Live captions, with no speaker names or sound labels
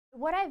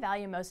What I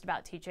value most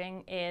about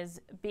teaching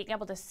is being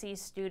able to see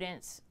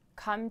students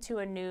come to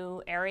a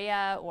new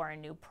area or a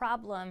new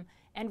problem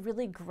and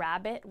really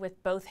grab it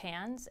with both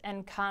hands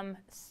and come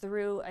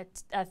through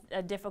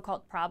a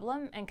difficult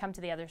problem and come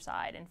to the other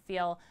side and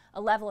feel a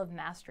level of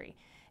mastery.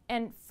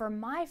 And for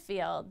my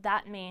field,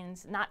 that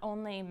means not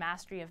only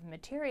mastery of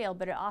material,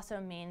 but it also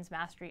means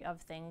mastery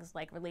of things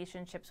like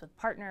relationships with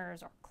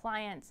partners or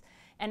clients,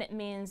 and it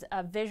means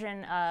a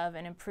vision of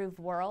an improved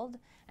world.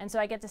 And so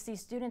I get to see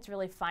students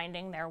really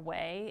finding their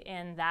way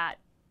in that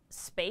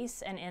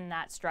space and in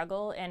that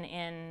struggle and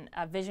in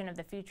a vision of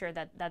the future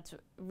that's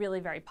really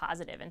very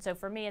positive. And so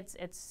for me,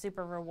 it's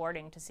super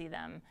rewarding to see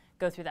them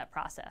go through that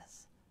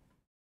process.